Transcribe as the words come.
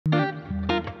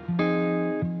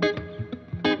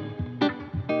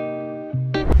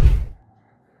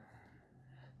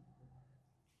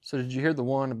So did you hear the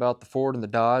one about the Ford and the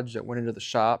Dodge that went into the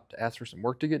shop to ask for some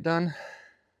work to get done?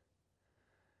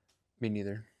 Me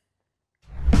neither.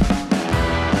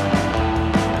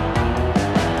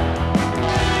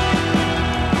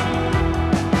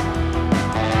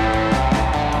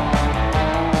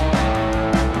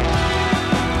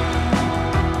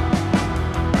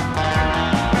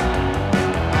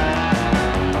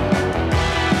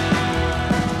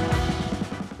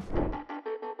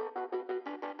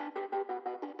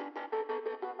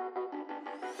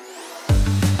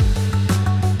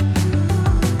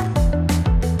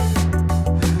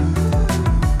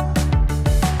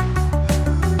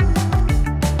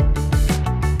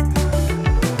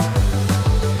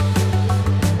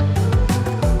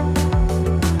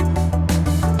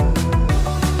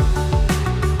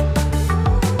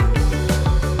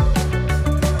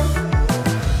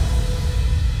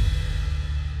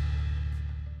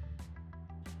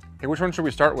 Hey, which one should we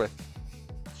start with?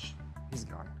 He's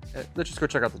gone. Let's just go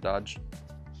check out the Dodge.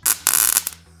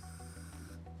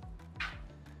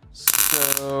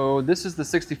 So this is the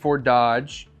 64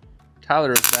 Dodge.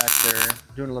 Tyler is back there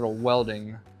doing a little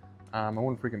welding. I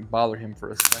wonder if we can bother him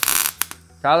for a second.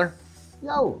 Tyler?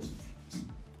 Yo.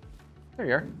 There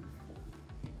you are.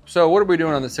 So what are we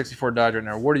doing on the 64 Dodge right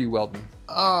now? What are you welding?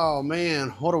 Oh man,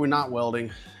 what are we not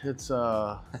welding? It's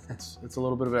a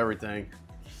little bit of everything.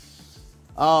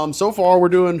 So far we're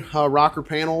doing rocker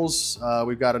panels.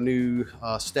 We've got a new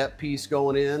step piece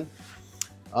going in.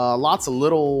 Lots of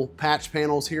little patch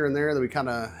panels here and there that we kind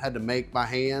of had to make by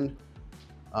hand.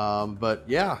 But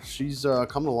yeah, she's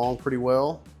coming along pretty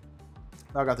well.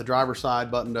 I got the driver's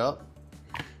side buttoned up.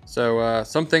 So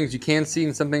some things you can see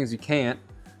and some things you can't.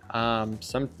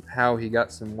 Somehow he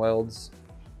got some welds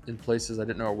in places I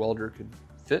didn't know a welder could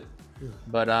fit.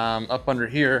 But up under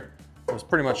here, it was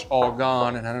pretty much all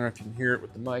gone, and I don't know if you can hear it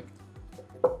with the mic.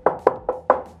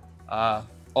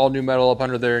 All new metal up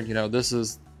under there. You know, this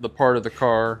is the part of the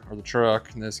car, or the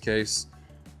truck in this case,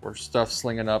 where stuff's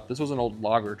slinging up. This was an old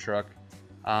logger truck.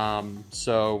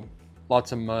 So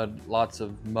lots of mud, lots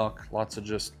of muck, lots of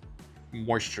just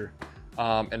moisture.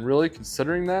 And really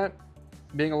considering that,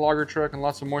 being a logger truck and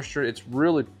lots of moisture, it's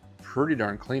really pretty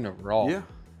darn clean overall. Yeah.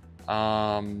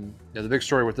 The big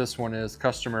story with this one is the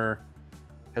customer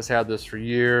has had this for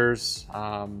years.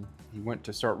 He went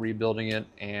to start rebuilding it,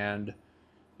 and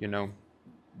you know,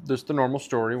 just the normal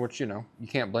story, which you know, you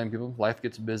can't blame people. Life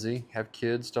gets busy, have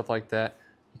kids, stuff like that.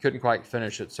 He couldn't quite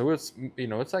finish it, so it's, you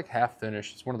know, it's like half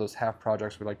finished. It's one of those half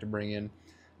projects we like to bring in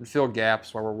and fill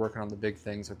gaps while we're working on the big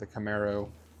things like the Camaro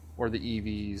or the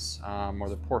EVs or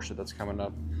the Porsche that's coming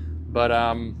up. But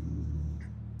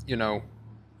you know,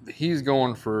 he's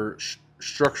going for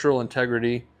structural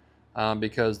integrity.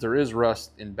 Because there is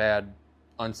rust in bad,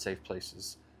 unsafe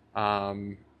places,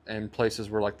 and places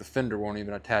where like the fender won't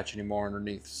even attach anymore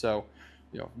underneath. So,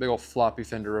 you know, big old floppy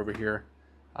fender over here.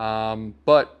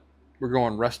 But we're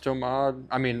going resto mod.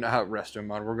 I mean, not resto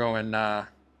mod. We're going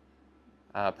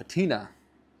patina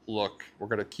look. We're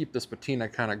gonna keep this patina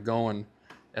kind of going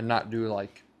and not do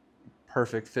like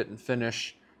perfect fit and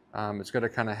finish. It's gonna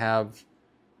kind of have,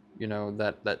 you know,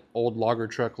 that old logger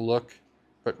truck look,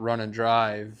 but run and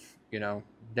drive, you know,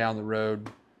 down the road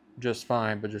just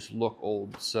fine, but just look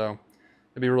old. So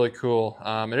it'd be really cool.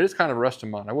 And it is kind of resto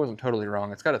mod. I wasn't totally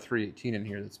wrong. It's got a 318 in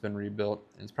here that's been rebuilt,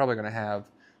 and it's probably going to have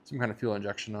some kind of fuel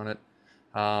injection on it.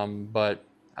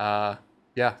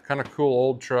 Yeah, kind of cool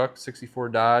old truck, 64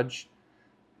 Dodge,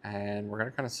 and we're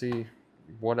going to kind of see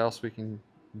what else we can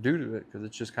do to it, because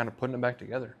it's just kind of putting it back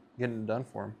together, getting it done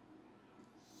for him.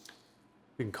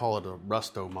 We can call it a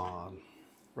resto mod.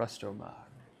 Resto mod.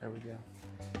 There we go.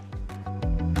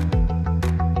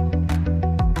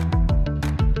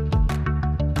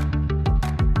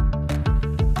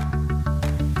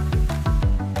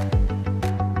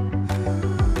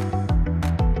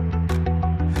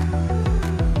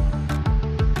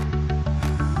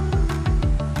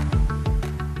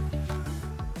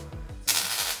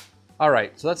 All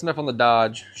right, so that's enough on the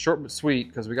Dodge. Short but sweet,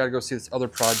 because we got to go see this other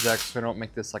project so I don't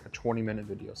make this like a 20-minute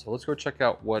video. So let's go check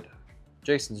out what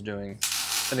Jason's doing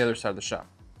on the other side of the shop.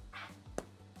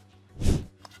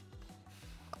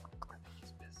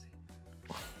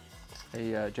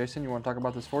 Hey, Jason, you want to talk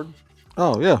about this Ford?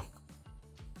 Oh, yeah.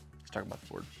 Let's talk about the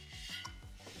Ford.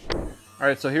 All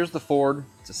right, so here's the Ford.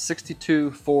 It's a 62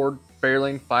 Ford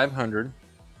Fairlane 500.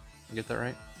 You get that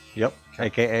right? Yep. Okay.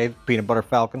 AKA Peanut Butter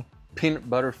Falcon. Peanut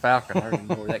Butter Falcon. I don't even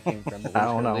know where that came from, but I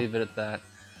don't we're know. gonna leave it at that.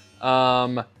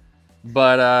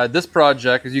 This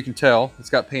project, as you can tell, it's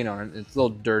got paint on it. It's a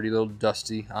little dirty, a little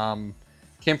dusty.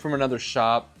 Came from another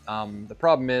shop. The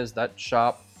problem is that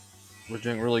shop was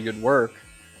doing really good work,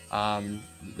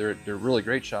 They're a really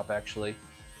great shop actually.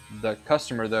 The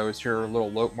customer though is here a little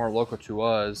more local to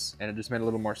us, and it just made a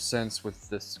little more sense with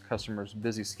this customer's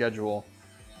busy schedule.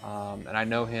 And I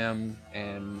know him,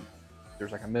 and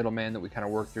there's like a middleman that we kind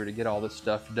of work through to get all this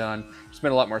stuff done. Just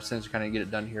made a lot more sense to kind of get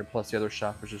it done here. Plus the other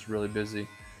shop was just really busy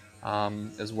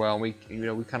as well. We kind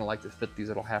of like to fit these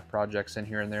little half projects in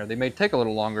here and there. They may take a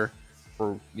little longer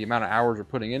for the amount of hours we're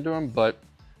putting into them, but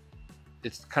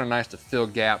it's kind of nice to fill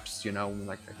gaps,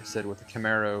 like I said, with the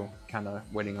Camaro kind of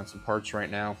waiting on some parts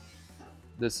right now.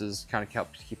 This is kind of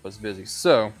helped keep us busy.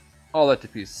 So all that to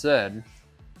be said,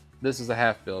 this is a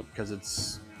half build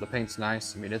because the paint's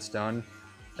nice. I mean, it's done.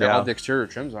 Yeah. All the exterior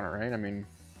trims on it, right? I mean,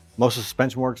 most of the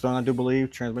suspension work's done, I do believe.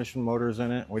 Transmission, motors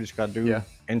in it. We just got to do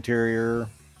interior,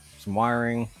 some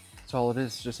wiring. That's all it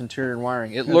is, just interior and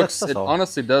wiring. It that's all.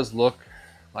 Honestly does look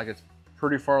like it's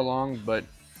pretty far along, but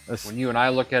when you and I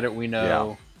look at it, we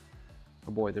know,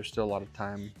 oh boy, there's still a lot of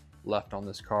time left on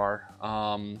this car.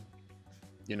 The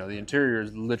interior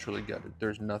is literally gutted.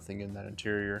 There's nothing in that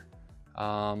interior.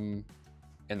 And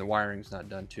the wiring's not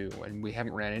done too. And we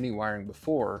haven't ran any wiring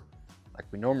before like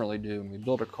we normally do when we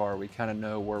build a car. We kind of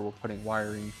know where we're putting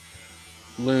wiring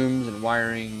looms and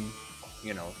wiring,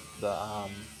 the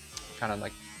kind of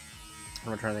like,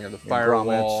 I'm trying to think of the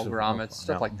firewall, grommets,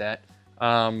 stuff like that.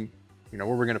 Where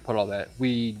we're going to put all that.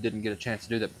 We didn't get a chance to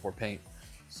do that before paint.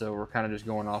 So we're kind of just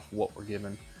going off what we're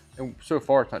given. And so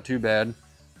far, it's not too bad.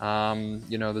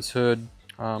 This hood,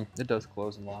 it does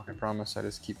close and lock, I promise. I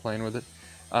just keep playing with it.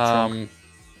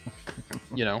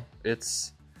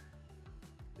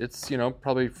 It's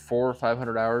probably 400 or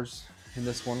 500 hours in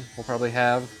this one we'll probably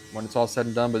have when it's all said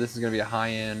and done, but this is going to be a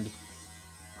high-end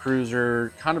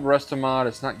cruiser, kind of resto mod.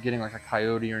 It's not getting like a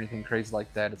Coyote or anything crazy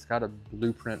like that. It's got a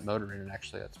blueprint motor in it,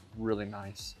 actually. That's really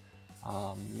nice.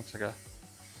 Looks like a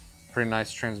pretty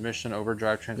nice transmission,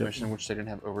 overdrive transmission, which they didn't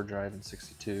have overdrive in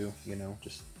 62,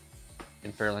 just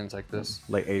in Fairlanes like this.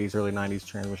 Late 80s, early 90s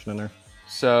transmission in there.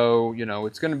 So,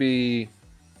 it's going to be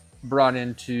brought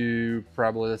into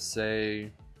probably, let's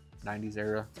say, 90s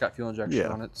era. It's got fuel injection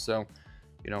on it. So,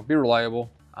 be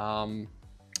reliable and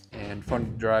fun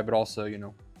to drive, but also,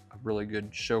 a really good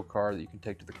show car that you can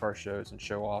take to the car shows and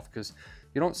show off, because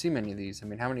you don't see many of these. I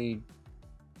mean, how many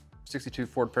 62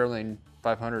 Ford Fairlane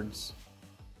 500s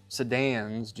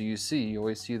sedans do you see? You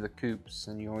always see the coupes,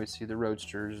 and you always see the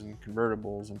roadsters and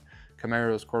convertibles and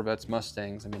Camaros, Corvettes,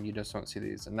 Mustangs. I mean, you just don't see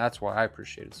these, and that's why I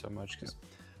appreciate it so much, because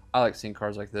I like seeing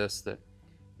cars like this that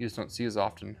you just don't see as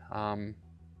often. And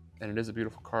it is a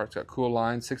beautiful car. It's got cool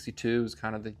lines. 62 is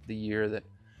kind of the year that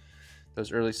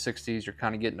those early 60s, you're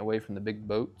kind of getting away from the big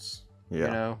boats,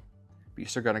 but you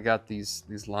still got these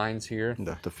lines here.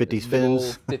 The 50s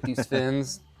fins. 50s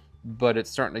fins, but it's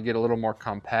starting to get a little more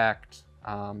compact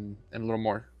and a little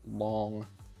more long,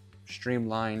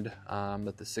 streamlined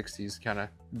that the 60s kind of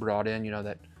brought in.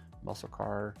 That muscle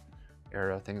car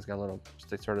era, things got a little,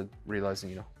 they started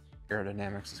realizing,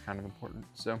 aerodynamics is kind of important.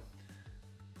 So,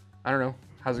 I don't know.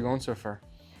 How's it going so far?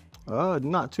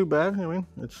 Not too bad. I mean,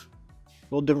 it's a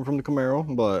little different from the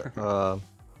Camaro, but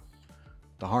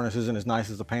the harness isn't as nice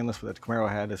as the painless that the Camaro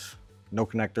had. It's no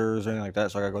connectors or anything like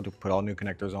that, so I gotta go put all new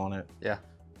connectors on it. Yeah.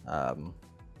 And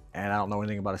I don't know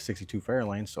anything about a 62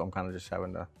 Fairlane, so I'm kind of just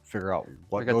having to figure out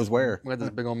what goes where. We got this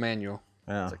big old manual.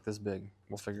 Yeah. It's like this big.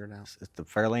 We'll figure it out. It's the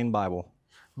Fairlane Bible.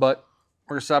 But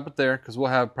we're gonna stop it there because we'll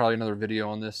have probably another video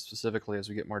on this specifically as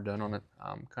we get more done on it,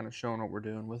 kind of showing what we're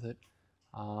doing with it.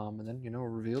 And then, a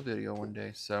reveal video one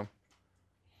day. So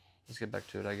let's get back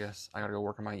to it, I guess. I gotta go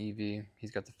work on my EV.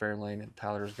 He's got the Fairlane and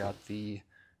Tyler's got the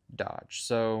Dodge.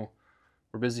 So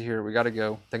we're busy here. We gotta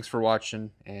go. Thanks for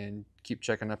watching, and keep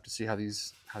checking up to see how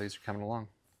these are coming along.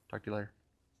 Talk to you later.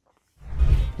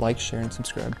 Like, share, and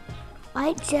subscribe.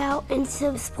 Like, share, and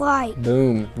subscribe.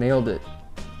 Boom. Nailed it.